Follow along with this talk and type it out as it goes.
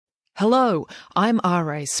Hello, I'm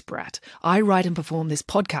R.A. Spratt. I write and perform this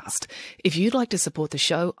podcast. If you'd like to support the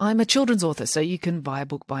show, I'm a children's author, so you can buy a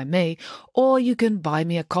book by me, or you can buy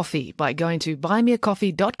me a coffee by going to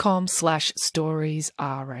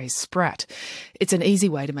buymeacoffee.com/storiesrasprat. It's an easy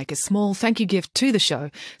way to make a small thank you gift to the show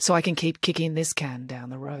so I can keep kicking this can down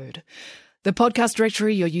the road. The podcast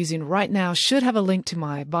directory you're using right now should have a link to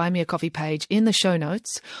my Buy Me a Coffee page in the show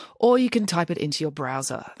notes, or you can type it into your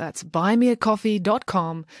browser. That's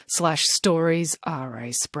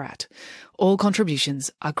buymeacoffee.com/storiesrasprat. All contributions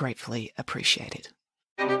are gratefully appreciated.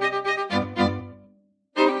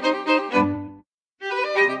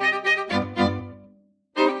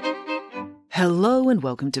 Hello and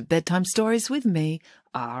welcome to Bedtime Stories with me,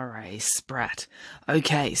 R.A. Spratt.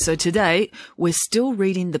 Okay, so today we're still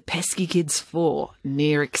reading the Peski Kids 4,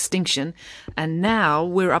 Near Extinction, and now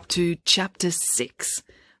we're up to Chapter 6,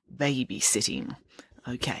 Babysitting.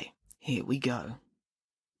 Okay, here we go.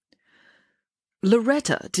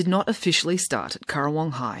 Loretta did not officially start at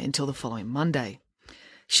Currawong High until the following Monday.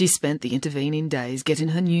 She spent the intervening days getting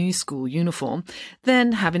her new school uniform,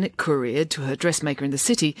 then having it couriered to her dressmaker in the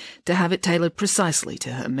city to have it tailored precisely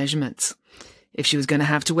to her measurements. If she was going to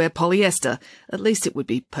have to wear polyester, at least it would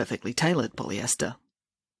be perfectly tailored polyester.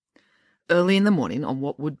 Early in the morning, on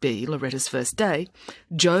what would be Loretta's first day,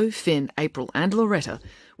 Joe, Finn, April and Loretta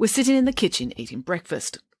were sitting in the kitchen eating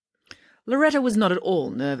breakfast. Loretta was not at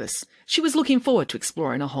all nervous. She was looking forward to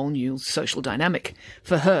exploring a whole new social dynamic.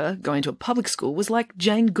 For her, going to a public school was like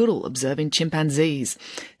Jane Goodall observing chimpanzees.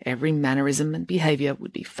 Every mannerism and behaviour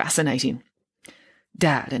would be fascinating.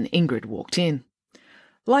 Dad and Ingrid walked in.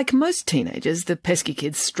 Like most teenagers, the Peski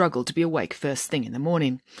kids struggled to be awake first thing in the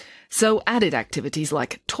morning, so added activities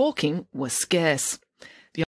like talking were scarce.